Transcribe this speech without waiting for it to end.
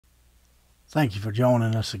Thank you for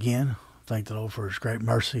joining us again. Thank the Lord for His great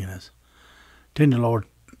mercy and His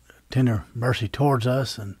tender mercy towards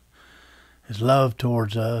us and His love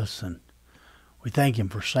towards us. And we thank Him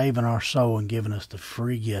for saving our soul and giving us the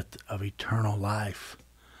free gift of eternal life.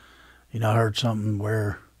 You know, I heard something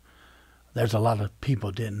where there's a lot of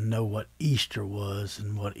people didn't know what Easter was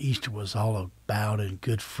and what Easter was all about, and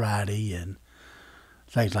Good Friday and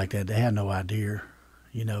things like that. They had no idea.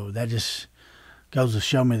 You know, that just goes to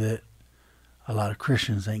show me that a lot of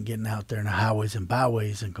Christians ain't getting out there in the highways and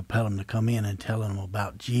byways and compel them to come in and tell them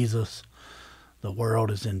about Jesus. The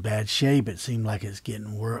world is in bad shape. It seems like it's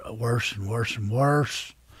getting worse and worse and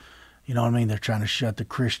worse. You know what I mean? They're trying to shut the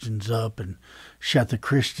Christians up and shut the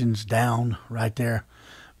Christians down right there.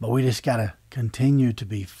 But we just got to continue to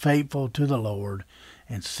be faithful to the Lord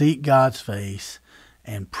and seek God's face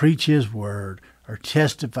and preach His word or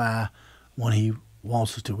testify when He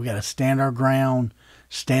wants us to. We got to stand our ground,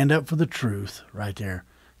 stand up for the truth right there.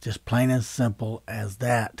 Just plain and simple as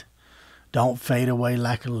that. Don't fade away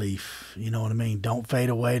like a leaf. You know what I mean? Don't fade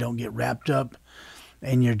away. Don't get wrapped up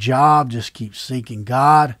in your job. Just keep seeking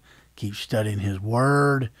God. Keep studying His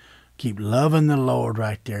word. Keep loving the Lord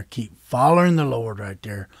right there. Keep following the Lord right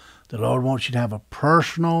there. The Lord wants you to have a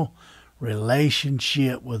personal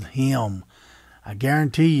relationship with Him. I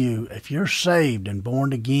guarantee you, if you're saved and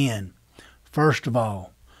born again, first of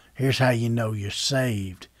all, here's how you know you're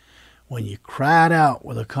saved. When you cried out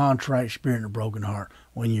with a contrite spirit and a broken heart.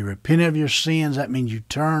 When you repent of your sins, that means you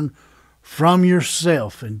turn from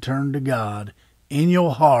yourself and turn to God in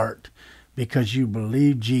your heart because you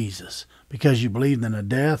believe Jesus. Because you believe in the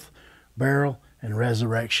death, burial, and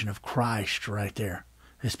resurrection of Christ right there.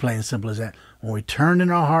 It's plain and simple as that. When we turn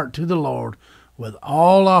in our heart to the Lord with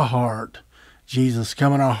all our heart, Jesus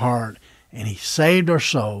come in our heart and He saved our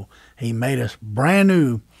soul. He made us brand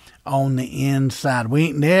new on the inside. We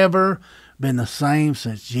ain't never been the same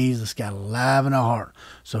since Jesus got alive in our heart.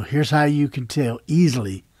 So here's how you can tell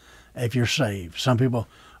easily if you're saved. Some people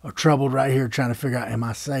are troubled right here trying to figure out, am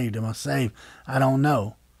I saved? Am I saved? I don't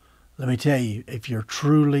know. Let me tell you, if you're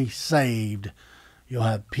truly saved, you'll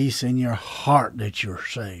have peace in your heart that you're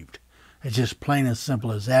saved. It's just plain and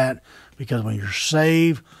simple as that, because when you're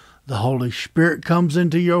saved, the Holy Spirit comes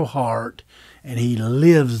into your heart and He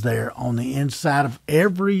lives there on the inside of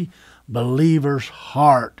every believer's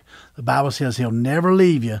heart. The Bible says He'll never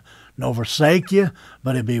leave you nor forsake you,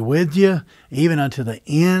 but He'll be with you even unto the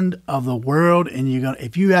end of the world. And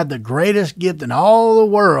if you have the greatest gift in all the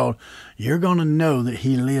world, you're going to know that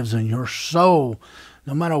He lives in your soul.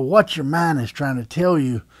 No matter what your mind is trying to tell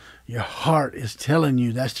you, your heart is telling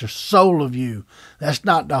you. That's the soul of you. That's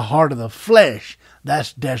not the heart of the flesh.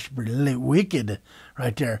 That's desperately wicked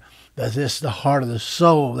right there. That's just the heart of the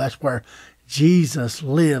soul. That's where Jesus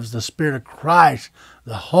lives, the Spirit of Christ,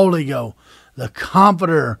 the Holy Ghost, the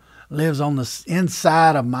Comforter lives on the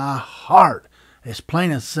inside of my heart. It's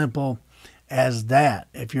plain and simple as that.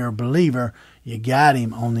 If you're a believer, you got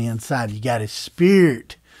Him on the inside. You got His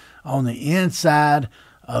Spirit on the inside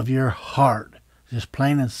of your heart. Just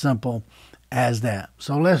plain and simple as that.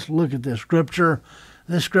 So let's look at this scripture.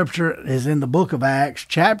 This scripture is in the book of Acts,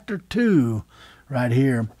 chapter 2, right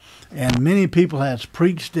here. And many people have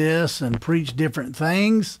preached this and preached different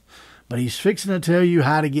things, but he's fixing to tell you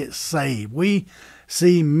how to get saved. We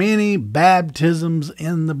see many baptisms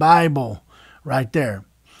in the Bible right there.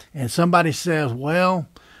 And somebody says, well,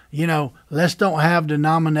 you know, let's don't have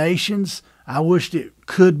denominations. I wished it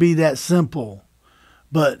could be that simple.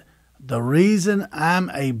 But the reason I'm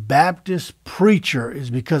a Baptist preacher is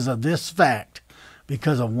because of this fact.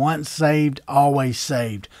 Because of once saved, always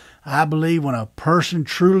saved. I believe when a person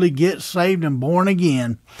truly gets saved and born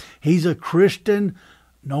again, he's a Christian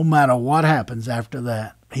no matter what happens after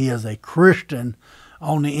that. He is a Christian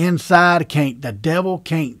on the inside. The devil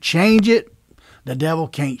can't change it. The devil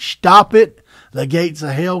can't stop it. The gates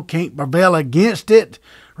of hell can't prevail against it.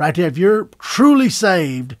 Right there, if you're truly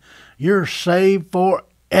saved, you're saved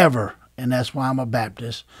forever. And that's why I'm a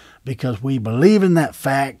Baptist, because we believe in that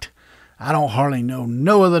fact. I don't hardly know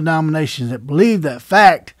no other denominations that believe that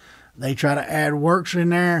fact. They try to add works in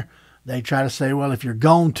there. They try to say, well, if you're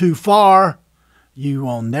gone too far, you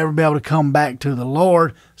will never be able to come back to the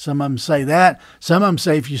Lord. Some of them say that. Some of them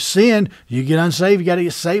say if you sin, you get unsaved, you got to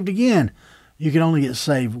get saved again. You can only get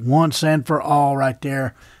saved once and for all right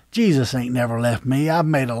there. Jesus ain't never left me. I've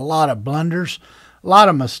made a lot of blunders, a lot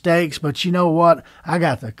of mistakes, but you know what? I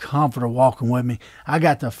got the Comforter walking with me. I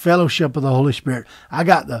got the fellowship of the Holy Spirit. I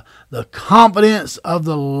got the confidence of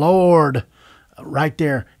the Lord right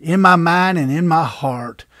there in my mind and in my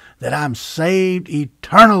heart that I'm saved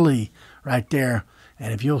eternally right there.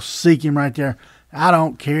 And if you'll seek Him right there, I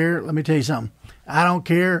don't care. Let me tell you something. I don't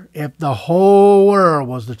care if the whole world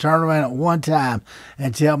was to turn around at one time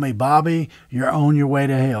and tell me, Bobby, you're on your way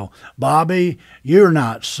to hell. Bobby, you're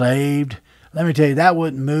not saved. Let me tell you, that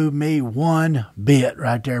wouldn't move me one bit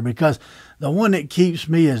right there, because the one that keeps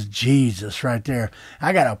me is Jesus right there.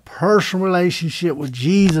 I got a personal relationship with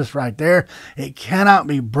Jesus right there. It cannot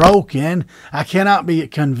be broken. I cannot be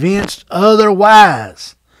convinced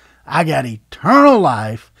otherwise. I got eternal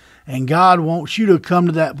life. And God wants you to come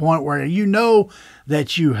to that point where you know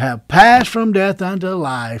that you have passed from death unto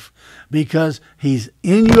life, because He's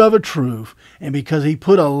in you of a truth, and because He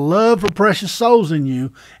put a love for precious souls in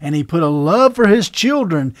you, and He put a love for His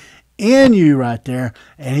children in you right there.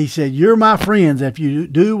 And He said, you're my friends if you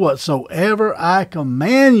do whatsoever I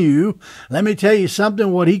command you. Let me tell you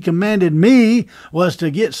something. What He commanded me was to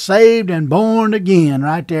get saved and born again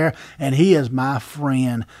right there. And He is my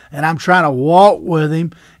friend. And I'm trying to walk with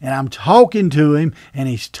Him, and I'm talking to Him, and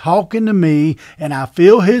He's talking to me, and I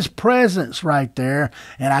feel His presence right there.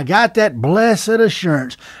 And I got that blessed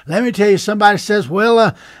assurance. Let me tell you, somebody says,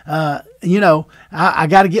 well, I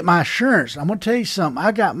got to get my assurance. I'm going to tell you something.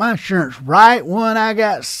 I got my assurance right when I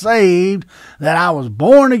got saved, that I was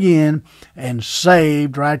born again and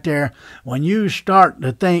saved right there. When you start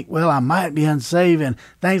to think, well, I might be unsaved and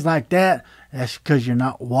things like that, that's because you're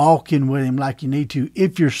not walking with Him like you need to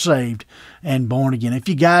if you're saved and born again. If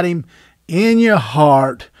you got Him in your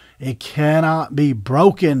heart, it cannot be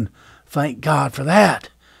broken. Thank God for that.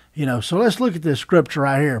 So let's look at this scripture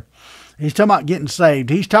right here. He's talking about getting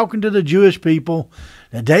saved. He's talking to the Jewish people.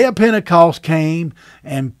 The day of Pentecost came,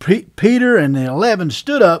 and Peter and the 11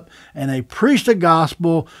 stood up, and they preached the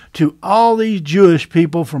gospel to all these Jewish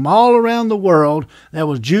people from all around the world. There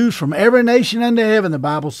was Jews from every nation under heaven, the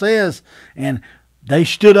Bible says. And they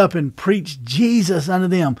stood up and preached Jesus unto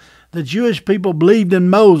them. The Jewish people believed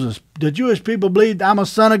in Moses. The Jewish people believed, I'm a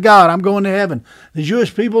son of God, I'm going to heaven. The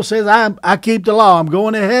Jewish people says, I keep the law, I'm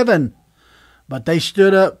going to heaven. But they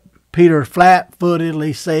stood up. Peter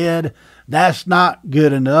flat-footedly said, that's not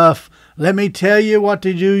good enough. Let me tell you what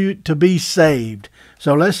to do to be saved.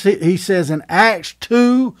 So let's see. He says in Acts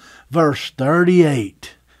 2, verse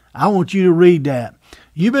 38. I want you to read that.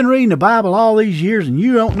 You've been reading the Bible all these years and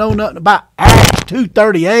you don't know nothing about Acts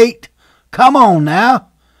 2:38. Come on now.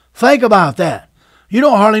 Think about that. You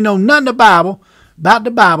don't hardly know nothing about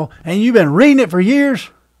the Bible, and you've been reading it for years.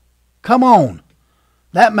 Come on.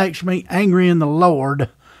 That makes me angry in the Lord.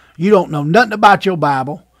 You don't know nothing about your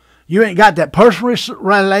Bible. You ain't got that personal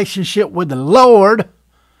relationship with the Lord.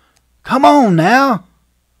 Come on now.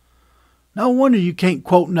 No wonder you can't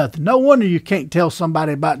quote nothing. No wonder you can't tell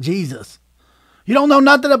somebody about Jesus. You don't know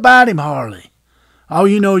nothing about Him hardly. All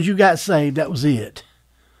you know is you got saved. That was it.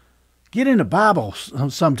 Get in the Bible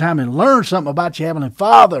sometime and learn something about your Heavenly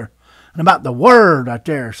Father and about the Word right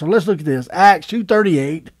there. So let's look at this. Acts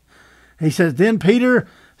 2:38. He says, then Peter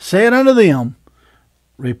said unto them,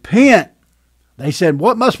 repent. They said,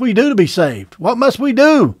 what must we do to be saved? What must we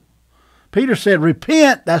do? Peter said,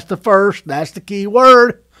 repent. That's the key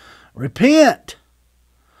word. Repent.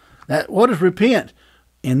 What is repent?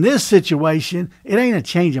 In this situation, it ain't a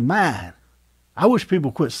change of mind. I wish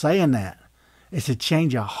people quit saying that. It's a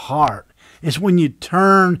change of heart. It's when you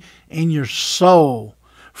turn in your soul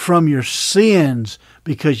from your sins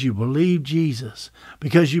because you believe Jesus,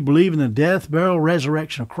 because you believe in the death, burial,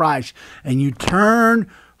 resurrection of Christ, and you turn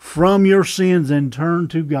from your sins and turn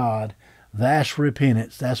to God. That's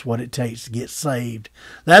repentance. That's what it takes to get saved.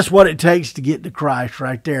 That's what it takes to get to Christ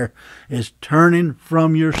right there, is turning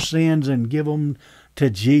from your sins and give them to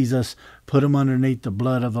Jesus. Put them underneath the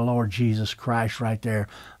blood of the Lord Jesus Christ right there.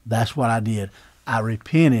 That's what I did. I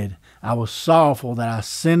repented. I was sorrowful that I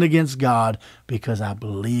sinned against God because I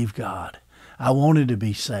believed God. I wanted to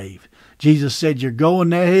be saved. Jesus said, you're going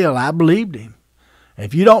to hell. I believed Him.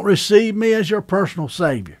 If you don't receive me as your personal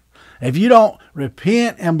Savior, if you don't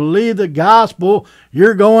repent and believe the gospel,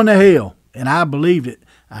 you're going to hell. And I believed it.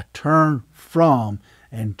 I turned from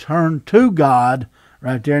and turned to God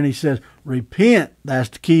right there. And He says, repent. That's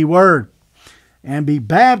the key word. And be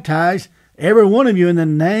baptized, every one of you, in the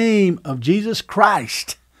name of Jesus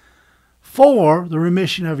Christ, for the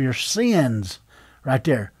remission of your sins. Right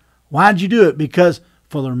there. Why'd you do it? Because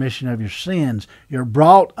for the remission of your sins. You're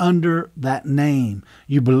brought under that name.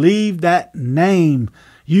 You believe that name.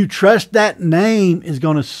 You trust that name is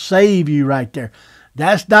going to save you right there.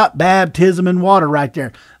 That's not baptism in water right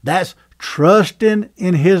there. That's trusting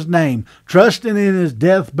in His name. Trusting in His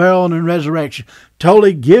death, burial, and resurrection.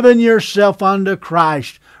 Totally giving yourself unto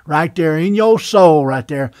Christ right there in your soul right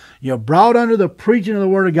there. You're brought under the preaching of the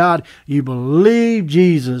Word of God. You believe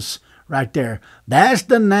Jesus right there. That's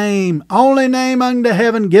the name, only name under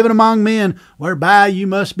heaven given among men, whereby you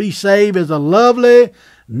must be saved, is the lovely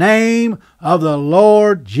name of the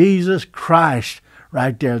Lord Jesus Christ.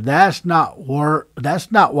 Right there. That's not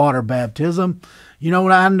water baptism. You know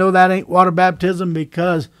what? I know that ain't water baptism,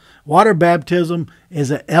 because water baptism is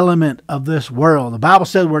an element of this world. The Bible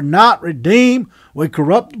says we're not redeemed with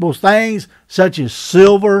corruptible things such as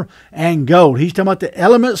silver and gold. He's talking about the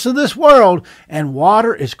elements of this world, and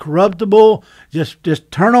water is corruptible. Just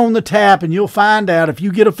turn on the tap and you'll find out. If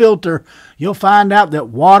you get a filter, you'll find out that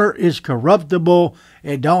water is corruptible.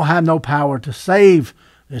 It don't have no power to save.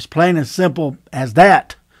 It's plain and simple as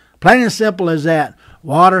that. Plain and simple as that.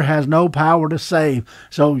 Water has no power to save.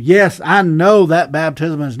 So yes, I know that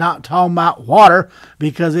baptism is not talking about water,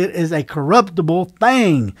 because it is a corruptible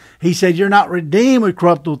thing. He said you're not redeemed with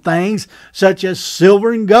corruptible things such as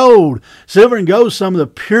silver and gold. Silver and gold is some of the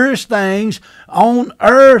purest things on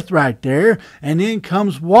earth right there. And then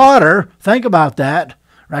comes water. Think about that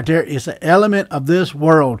right there. It's an element of this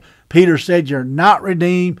world. Peter said you're not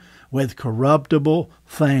redeemed with corruptible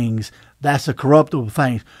things. That's the corruptible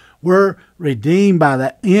things. We're redeemed by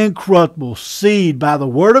the incorruptible seed, by the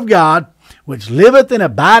word of God, which liveth and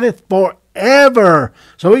abideth forever.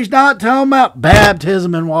 So he's not talking about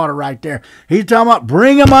baptism in water right there. He's talking about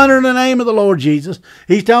bring them under the name of the Lord Jesus.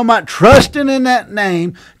 He's talking about trusting in that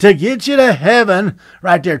name to get you to heaven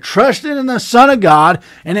right there. Trusting in the Son of God,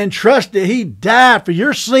 and then trust that he died for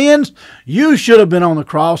your sins. You should have been on the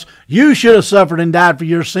cross. You should have suffered and died for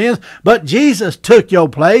your sins. But Jesus took your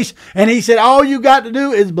place, and he said, all you got to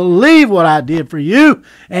do is believe what I did for you,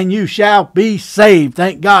 and you shall be saved.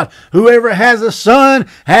 Thank God. Whoever has a Son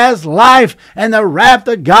has life, and the wrath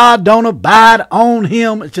of God don't abide on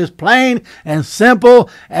him. It's just plain and simple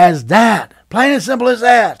as that. Plain and simple as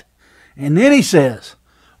that. And then he says,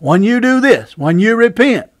 when you do this, when you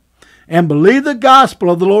repent and believe the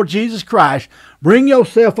gospel of the Lord Jesus Christ, bring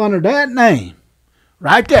yourself under that name,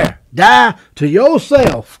 right there, die to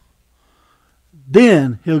yourself,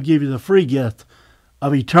 then he'll give you the free gift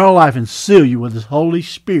of eternal life and seal you with his Holy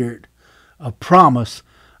Spirit, a promise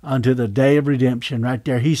unto the day of redemption. Right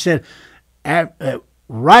there. He said,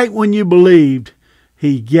 right when you believed,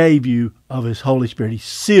 he gave you of his Holy Spirit. He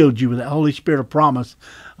sealed you with the Holy Spirit of promise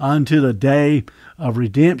unto the day of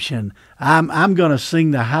redemption. I'm going to sing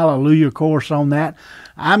the hallelujah chorus on that.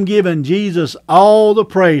 I'm giving Jesus all the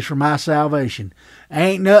praise for my salvation.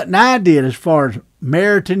 Ain't nothing I did as far as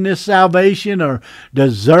meriting this salvation or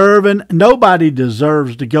deserving. Nobody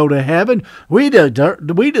deserves to go to heaven. We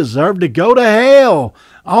deserve to go to hell.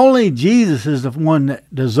 Only Jesus is the one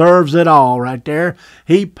that deserves it all right there.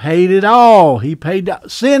 He paid it all. He paid the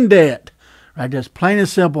sin debt. Right, that's plain and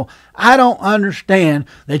simple. I don't understand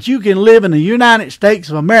that you can live in the United States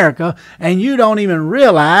of America and you don't even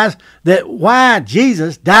realize that why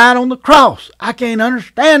Jesus died on the cross. I can't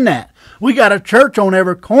understand that. We got a church on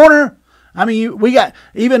every corner. I mean, we got,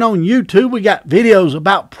 even on YouTube, we got videos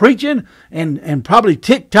about preaching and probably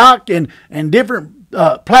TikTok and different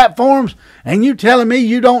platforms. And you telling me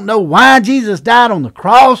you don't know why Jesus died on the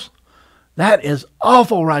cross? That is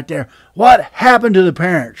awful right there. What happened to the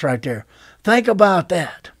parents right there? Think about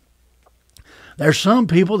that. There's some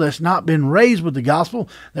people that's not been raised with the gospel.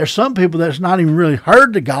 There's some people that's not even really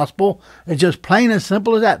heard the gospel. It's just plain and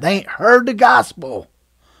simple as that. They ain't heard the gospel.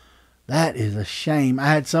 That is a shame. I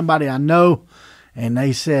had somebody I know, and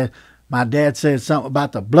they said, my dad said something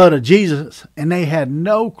about the blood of Jesus, and they had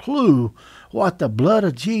no clue what the blood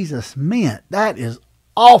of Jesus meant. That is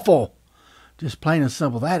awful. Just plain and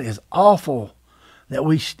simple. That is awful that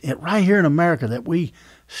we, right here in America, that we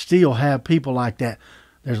still have people like that.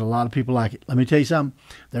 There's a lot of people like it. Let me tell you something.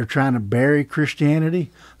 They're trying to bury Christianity.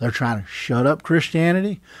 They're trying to shut up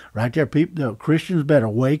Christianity. Right there, the Christians better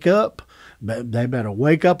wake up. They better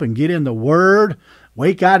wake up and get in the Word.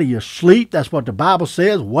 Wake out of your sleep. That's what the Bible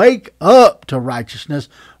says. Wake up to righteousness.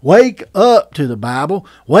 Wake up to the Bible.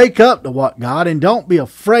 Wake up to what God, and don't be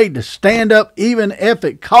afraid to stand up even if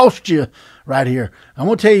it costs you right here. I'm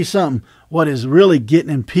going to tell you something. What is really getting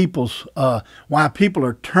in people's, why people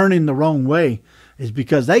are turning the wrong way is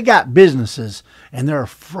because they got businesses and they're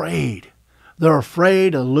afraid. They're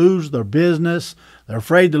afraid to lose their business. They're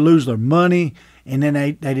afraid to lose their money. And then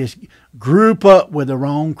they just group up with the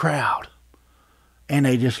wrong crowd. And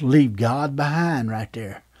they just leave God behind right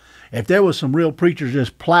there. If there was some real preachers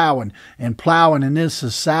just plowing in this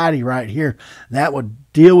society right here, that would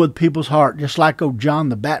deal with people's heart, just like old John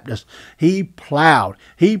the Baptist. He plowed.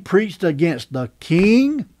 He preached against the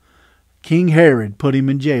king. King Herod put him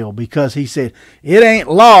in jail because he said, it ain't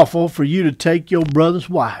lawful for you to take your brother's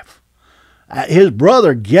wife. His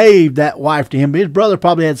brother gave that wife to him. His brother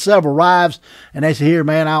probably had several wives, and they said, here,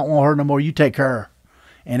 man, I don't want her no more. You take her.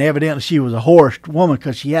 And evidently she was a whorish woman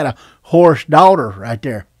because she had a whorish daughter right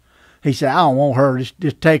there. He said, I don't want her.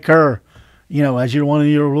 Just take her, as one of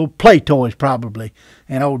your little play toys probably.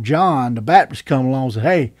 And old John the Baptist come along and said,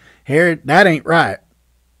 hey, Herod, that ain't right.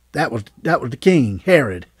 That was the king,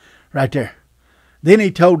 Herod, right there. Then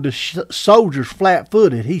he told the soldiers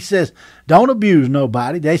flat-footed, he says, don't abuse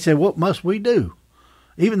nobody. They said, what must we do?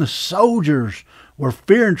 Even the soldiers were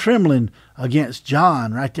fear and trembling against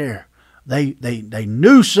John right there. They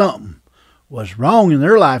knew something was wrong in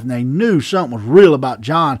their life, and they knew something was real about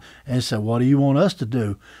John, and said, what do you want us to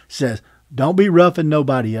do? Says, don't be roughing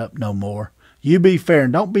nobody up no more. You be fair,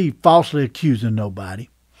 and don't be falsely accusing nobody.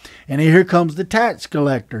 And here comes the tax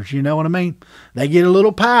collectors, you know what I mean? They get a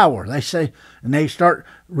little power. They say, and they start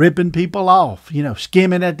ripping people off,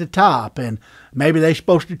 skimming at the top. And maybe they're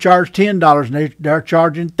supposed to charge $10 and they're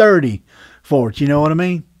charging $30 for it, you know what I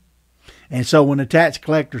mean? And so when the tax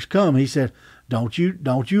collectors come, he said, don't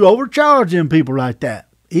you overcharge them people like that.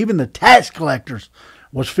 Even the tax collectors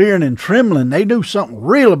was fearing and trembling. They knew something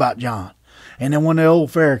real about John. And then when the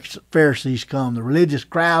old Pharisees come, the religious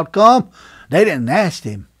crowd come, they didn't ask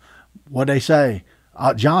him. What they say?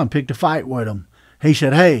 John picked a fight with them. He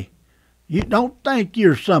said, hey, you don't think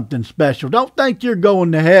you're something special. Don't think you're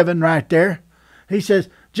going to heaven right there. He says,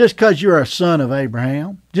 just because you're a son of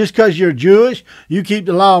Abraham, just because you're Jewish, you keep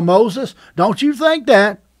the law of Moses, don't you think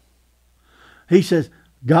that? He says,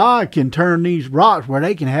 God can turn these rocks where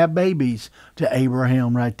they can have babies to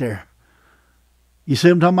Abraham right there. You see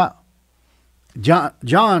what I'm talking about?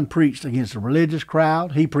 John preached against the religious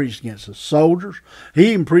crowd. He preached against the soldiers.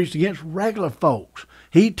 He even preached against regular folks.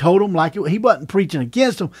 He told them he wasn't preaching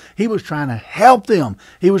against them. He was trying to help them.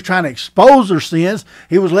 He was trying to expose their sins.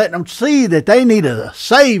 He was letting them see that they needed a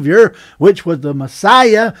Savior, which was the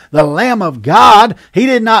Messiah, the Lamb of God. He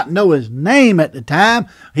did not know his name at the time.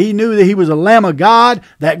 He knew that he was the Lamb of God,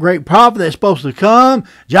 that great prophet that's supposed to come.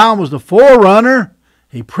 John was the forerunner.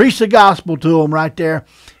 He preached the gospel to them right there.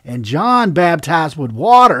 And John baptized with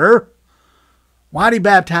water. Why did he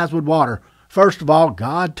baptize with water? First of all,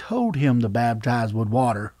 God told him to baptize with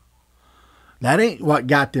water. That ain't what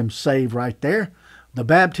got them saved right there. The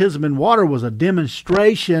baptism in water was a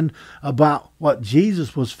demonstration about what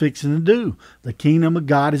Jesus was fixing to do. The kingdom of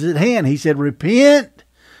God is at hand. He said, repent,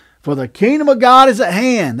 for the kingdom of God is at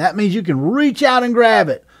hand. That means you can reach out and grab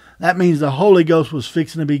it. That means the Holy Ghost was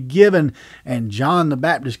fixing to be given. And John the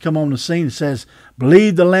Baptist come on the scene and says,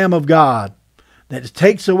 believe the Lamb of God that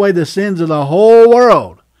takes away the sins of the whole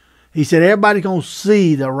world. He said, everybody's going to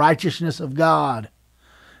see the righteousness of God.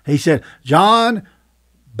 He said, John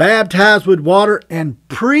baptized with water and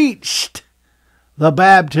preached the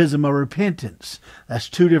baptism of repentance. That's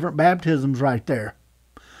two different baptisms right there.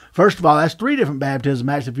 First of all, that's three different baptisms,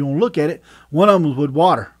 actually, if you want to look at it. One of them was with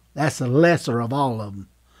water. That's the lesser of all of them.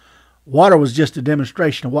 Water was just a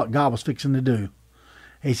demonstration of what God was fixing to do.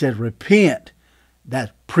 He said, repent.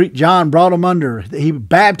 John brought them under. He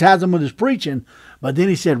baptized them with his preaching, but then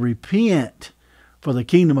he said, repent, for the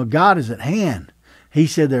kingdom of God is at hand. He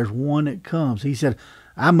said, there's one that comes. He said,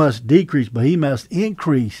 I must decrease, but he must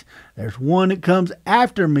increase. There's one that comes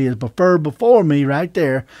after me, is preferred before me right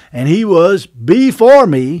there, and he was before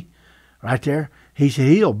me right there. He said,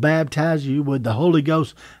 he'll baptize you with the Holy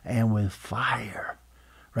Ghost and with fire.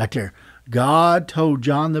 Right there. God told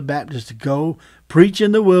John the Baptist to go preach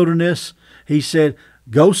in the wilderness. He said,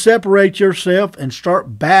 go separate yourself and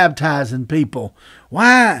start baptizing people.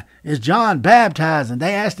 Why is John baptizing?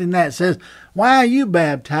 They asked him that. It says, why are you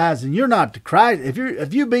baptizing? You're not the Christ.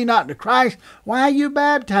 If you be not the Christ, why are you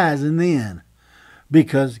baptizing then?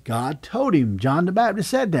 Because God told him. John the Baptist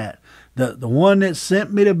said that. The one that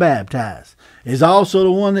sent me to baptize is also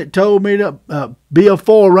the one that told me to be a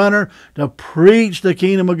forerunner, to preach the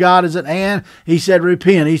kingdom of God is at hand. He said,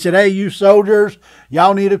 repent. He said, hey, you soldiers,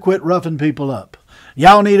 y'all need to quit roughing people up.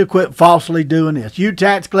 Y'all need to quit falsely doing this. You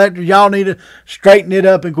tax collectors, y'all need to straighten it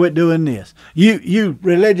up and quit doing this. You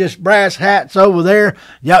religious brass hats over there,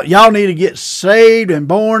 y'all need to get saved and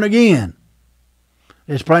born again.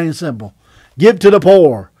 It's plain and simple. Give to the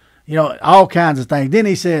poor. All kinds of things. Then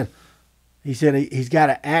he said he's got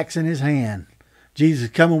an axe in his hand. Jesus is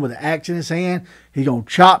coming with an axe in his hand. He's going to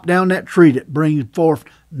chop down that tree that brings forth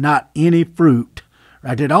not any fruit.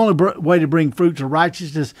 Right there. The only way to bring fruits of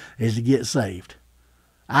righteousness is to get saved.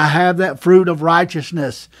 I have that fruit of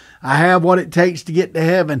righteousness. I have what it takes to get to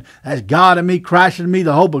heaven. That's God in me, Christ in me,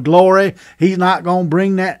 the hope of glory. He's not going to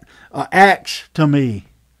bring that axe to me.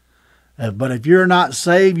 But if you're not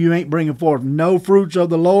saved, you ain't bringing forth no fruits of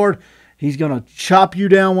the Lord. He's going to chop you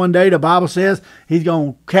down one day. The Bible says he's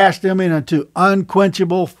going to cast them into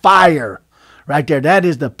unquenchable fire. Right there. That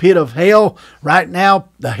is the pit of hell. Right now,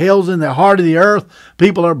 the hell's in the heart of the earth.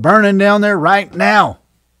 People are burning down there right now.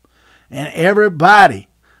 And everybody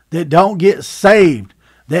that don't get saved,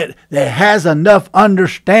 that has enough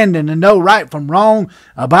understanding to know right from wrong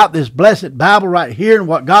about this blessed Bible right here and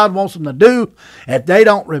what God wants them to do, if they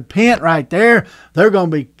don't repent right there, they're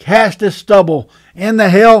going to be cast as stubble in the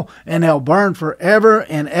hell, and they'll burn forever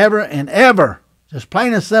and ever and ever. Just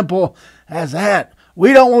plain and simple as that.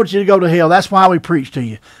 We don't want you to go to hell. That's why we preach to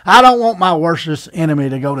you. I don't want my worstest enemy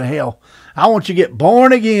to go to hell. I want you to get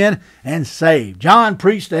born again and saved. John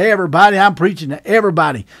preached to everybody. I'm preaching to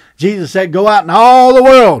everybody. Jesus said, go out in all the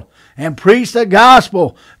world and preach the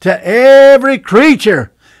gospel to every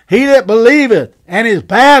creature. He that believeth and is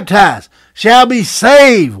baptized shall be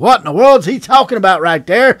saved. What in the world is he talking about right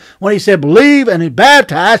there? When he said believe and is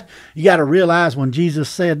baptized, you got to realize when Jesus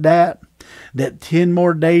said that 10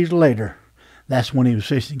 more days later, that's when he was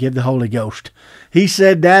fixing to give the Holy Ghost. He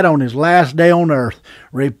said that on his last day on earth.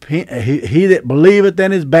 Repent, he that believeth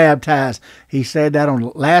and is baptized. He said that on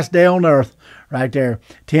the last day on earth right there.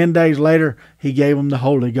 10 days later, he gave them the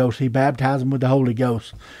Holy Ghost. He baptized them with the Holy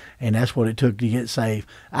Ghost. And that's what it took to get saved.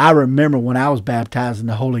 I remember when I was baptized in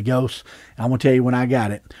the Holy Ghost. I'm going to tell you when I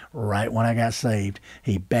got it. Right when I got saved.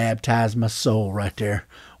 He baptized my soul right there.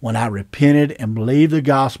 When I repented and believed the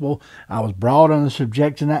gospel, I was brought under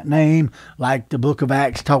subjection to that name, like the book of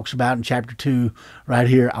Acts talks about in chapter 2 right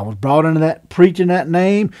here. I was brought under that, preaching that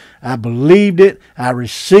name. I believed it. I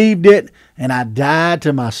received it. And I died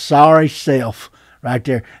to my sorry self right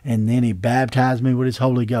there. And then he baptized me with his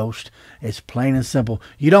Holy Ghost. It's plain and simple.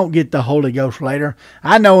 You don't get the Holy Ghost later.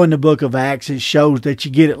 I know in the book of Acts it shows that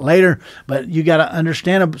you get it later, but you got to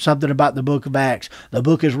understand something about the book of Acts. The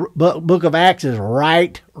book of Acts is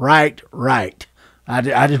right. I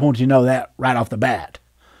just want you to know that right off the bat.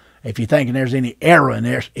 If you're thinking there's any error in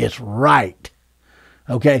there, it's right.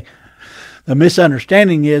 Okay? The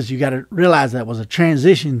misunderstanding is you got to realize that was a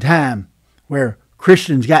transition time where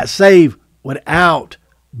Christians got saved without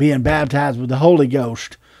being baptized with the Holy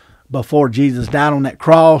Ghost before Jesus died on that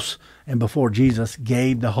cross and before Jesus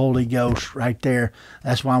gave the Holy Ghost right there.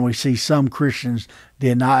 That's why we see some Christians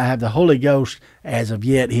did not have the Holy Ghost as of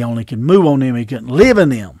yet. He only could move on them. He couldn't live in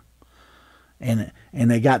them. And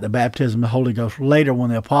they got the baptism of the Holy Ghost later when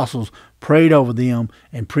the apostles prayed over them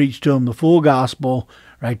and preached to them the full gospel.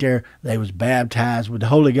 Right there, they was baptized with the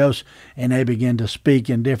Holy Ghost, and they began to speak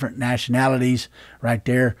in different nationalities right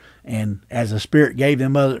there. And as the Spirit gave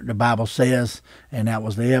them, the Bible says, and that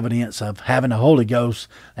was the evidence of having the Holy Ghost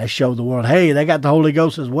that showed the world, hey, they got the Holy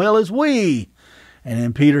Ghost as well as we. And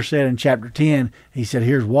then Peter said in chapter 10, he said,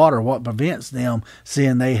 here's water. What prevents them,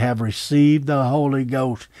 seeing they have received the Holy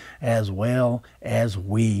Ghost as well as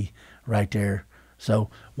we, right there.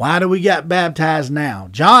 So why do we get baptized now?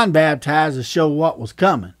 John baptized to show what was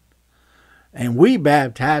coming. And we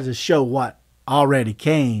baptize to show what already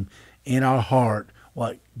came in our heart,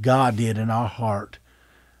 what God did in our heart.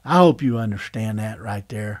 I hope you understand that right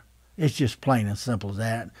there. It's just plain and simple as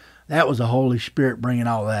that. That was the Holy Spirit bringing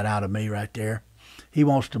all that out of me right there. He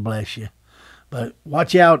wants to bless you. But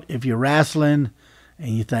watch out if you're wrestling and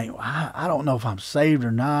you think, well, I don't know if I'm saved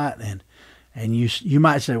or not. And you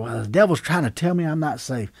might say, well, the devil's trying to tell me I'm not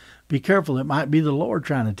saved. Be careful. It might be the Lord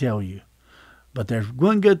trying to tell you. But there's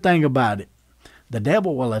one good thing about it. The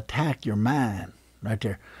devil will attack your mind right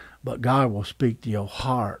there. But God will speak to your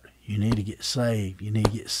heart. You need to get saved. You need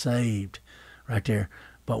to get saved right there.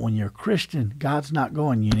 But when you're a Christian, God's not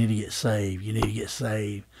going, you need to get saved. You need to get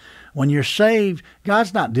saved. When you're saved,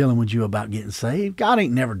 God's not dealing with you about getting saved. God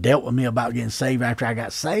ain't never dealt with me about getting saved after I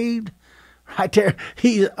got saved. Right there,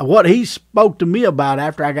 what he spoke to me about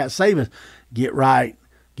after I got saved is get right,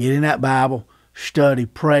 get in that Bible, study,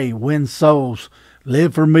 pray, win souls,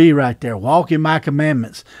 live for me right there, walk in my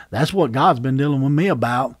commandments. That's what God's been dealing with me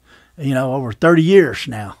about, over 30 years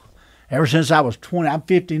now. Ever since I was 20, I'm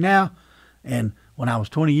 50 now, and when I was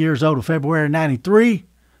 20 years old in February 93,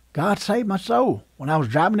 God saved my soul. When I was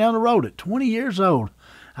driving down the road at 20 years old,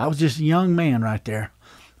 I was just a young man right there,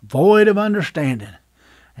 void of understanding.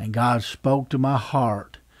 And God spoke to my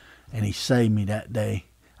heart, and he saved me that day.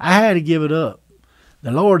 I had to give it up.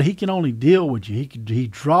 The Lord, he can only deal with you. He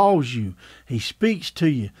draws you. He speaks to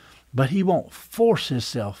you, but he won't force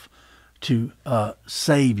himself to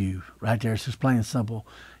save you right there. It's just plain and simple.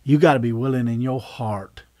 You got to be willing in your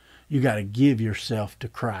heart. You got to give yourself to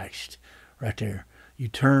Christ right there. You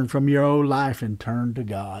turn from your old life and turn to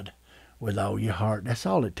God with all your heart. That's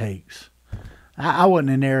all it takes. I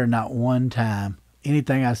wasn't in error not one time.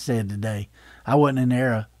 Anything I said today, I wasn't in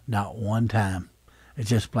error Not one time. It's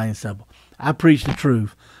just plain and simple. I preach the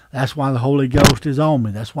truth. That's why the Holy Ghost is on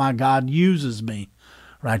me. That's why God uses me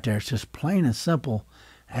right there. It's just plain and simple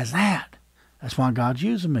as that. That's why God's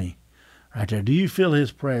using me right there. Do you feel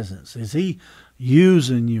his presence? Is he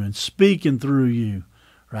using you and speaking through you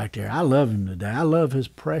right there? I love him today. I love his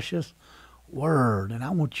precious word. And I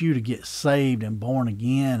want you to get saved and born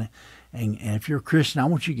again. And if you're a Christian, I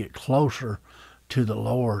want you to get closer to the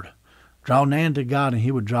Lord. Draw near to God and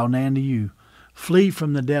he will draw near to you. Flee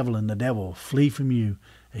from the devil and the devil will flee from you.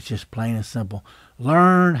 It's just plain and simple.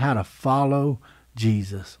 Learn how to follow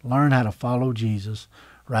Jesus. Learn how to follow Jesus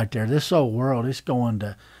right there. This whole world is going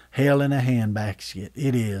to hell in a handbasket.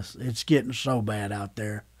 It is. It's getting so bad out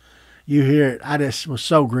there. You hear it. I just was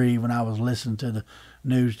so grieved when I was listening to the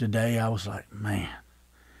news today. I was like, man,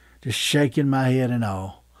 just shaking my head in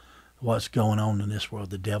awe. What's going on in this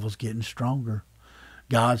world? The devil's getting stronger.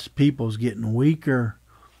 God's people's getting weaker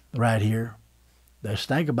right here. Let's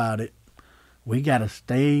think about it. We got to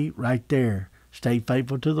stay right there. Stay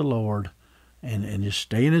faithful to the Lord and just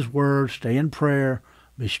stay in his word, stay in prayer,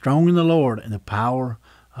 be strong in the Lord and the power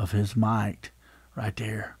of his might right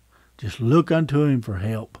there. Just look unto him for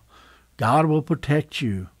help. God will protect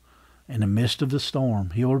you in the midst of the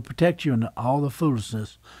storm. He will protect you in all the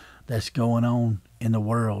foolishness that's going on in the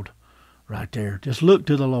world right there. Just look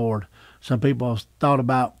to the Lord. Some people have thought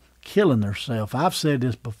about killing themselves. I've said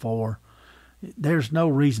this before. There's no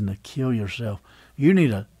reason to kill yourself. You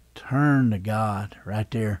need to turn to God right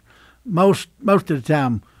there. Most of the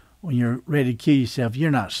time when you're ready to kill yourself,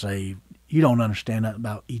 you're not saved. You don't understand that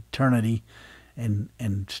about eternity and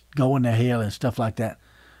going to hell and stuff like that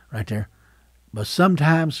right there. But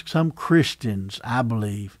sometimes some Christians, I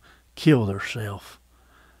believe, kill themselves.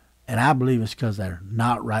 And I believe it's because they're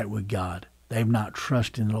not right with God. They've not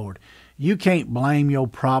trusted in the Lord. You can't blame your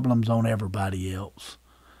problems on everybody else.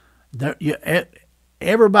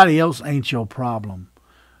 Everybody else ain't your problem.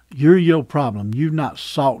 You're your problem. You've not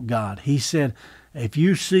sought God. He said, if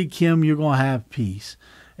you seek him, you're going to have peace.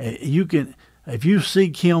 If you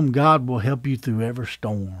seek him, God will help you through every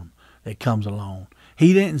storm that comes along.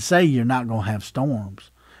 He didn't say you're not going to have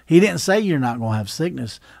storms. He didn't say you're not going to have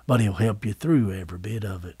sickness, but he'll help you through every bit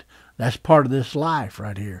of it. That's part of this life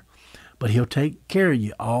right here. But he'll take care of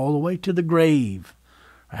you all the way to the grave.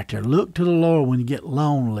 Right there. Look to the Lord when you get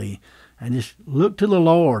lonely. And just look to the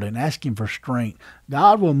Lord and ask him for strength.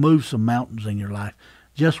 God will move some mountains in your life.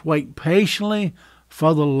 Just wait patiently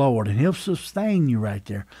for the Lord. And he'll sustain you right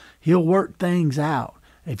there. He'll work things out.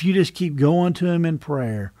 If you just keep going to him in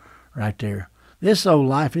prayer right there. This old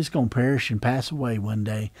life is going to perish and pass away one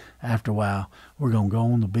day. After a while, we're going to go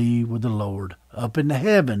on to be with the Lord. Up into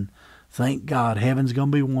heaven. Thank God. Heaven's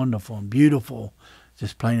going to be wonderful and beautiful.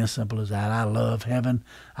 Just plain as simple as that. I love heaven.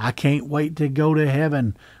 I can't wait to go to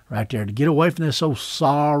heaven right there, to get away from this old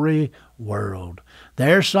sorry world.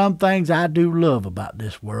 There's some things I do love about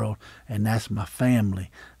this world, and that's my family.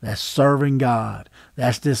 That's serving God.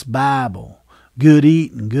 That's this Bible, good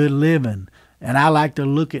eating, good living. And I like to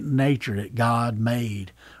look at nature that God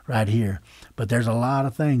made right here. But there's a lot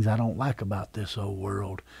of things I don't like about this old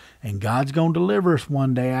world. And God's going to deliver us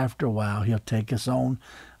one day after a while. He'll take us on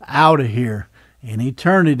out of here in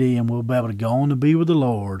eternity, and we'll be able to go on to be with the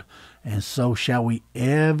Lord. And so shall we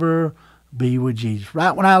ever be with Jesus.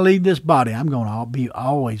 Right when I leave this body, I'm going to be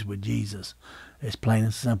always with Jesus. It's plain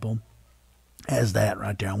and simple as that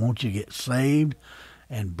right there. I want you to get saved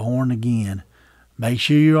and born again. Make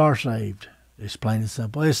sure you are saved. It's plain and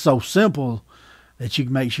simple. It's so simple that you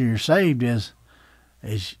can make sure you're saved is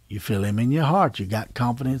you feel him in your heart. You got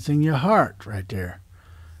confidence in your heart right there.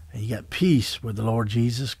 And you got peace with the Lord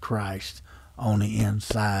Jesus Christ on the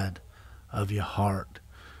inside of your heart.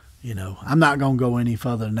 You know, I'm not going to go any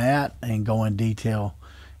further than that and go in detail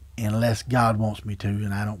unless God wants me to,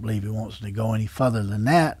 and I don't believe he wants to go any further than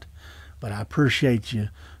that. But I appreciate you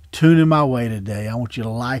tuning my way today. I want you to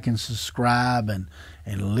like and subscribe and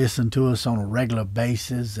listen to us on a regular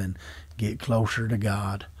basis and get closer to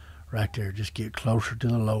God right there. Just get closer to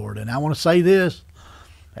the Lord. And I want to say this,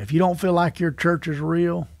 if you don't feel like your church is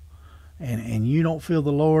real and you don't feel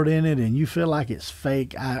the Lord in it and you feel like it's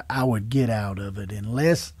fake, I would get out of it.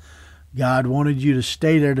 Unless God wanted you to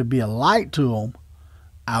stay there to be a light to them,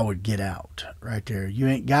 I would get out right there. You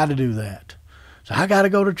ain't got to do that. So I got to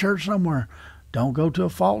go to church somewhere. Don't go to a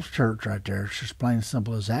false church right there. It's just plain and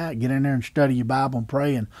simple as that. Get in there and study your Bible and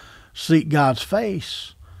pray and seek God's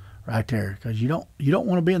face right there. Because you don't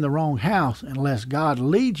want to be in the wrong house unless God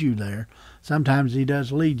leads you there. Sometimes he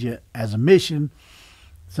does lead you as a mission.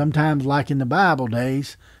 Sometimes, like in the Bible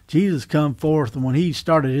days, Jesus come forth, and when he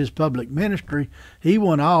started his public ministry, he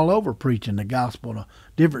went all over preaching the gospel to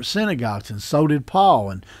different synagogues, and so did Paul,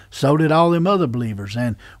 and so did all them other believers.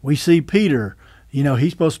 And we see Peter,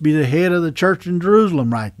 he's supposed to be the head of the church in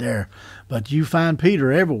Jerusalem right there, but you find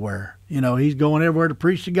Peter everywhere. He's going everywhere to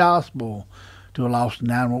preach the gospel to a lost and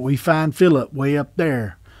down. We find Philip way up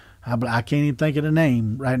there. I can't even think of the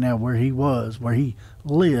name right now where he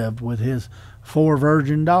lived with his 4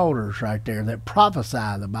 virgin daughters right there that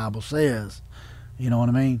prophesy, the Bible says. You know what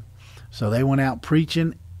I mean? So they went out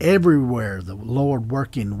preaching everywhere, the Lord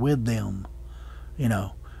working with them.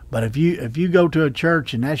 But if you go to a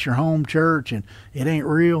church and that's your home church and it ain't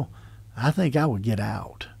real, I think I would get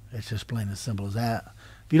out. It's just plain as simple as that.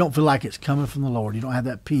 If you don't feel like it's coming from the Lord, you don't have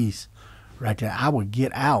that peace right there, I would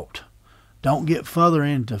get out. Don't get further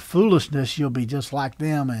into foolishness. You'll be just like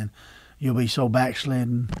them, and you'll be so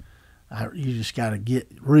backslidden. You just got to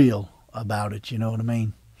get real about it. You know what I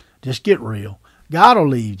mean? Just get real. God will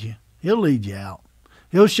lead you. He'll lead you out.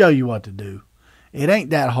 He'll show you what to do. It ain't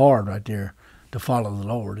that hard right there to follow the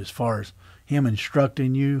Lord as far as him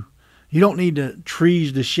instructing you. You don't need the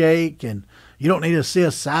trees to shake, and you don't need to see a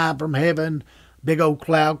sign from heaven. Big old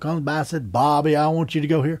cloud comes by and said, Bobby, I want you to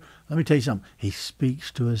go here. Let me tell you something. He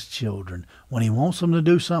speaks to his children. When he wants them to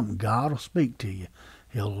do something, God will speak to you.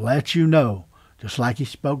 He'll let you know, just like he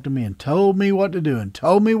spoke to me and told me what to do and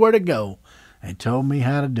told me where to go and told me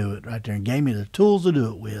how to do it right there and gave me the tools to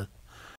do it with.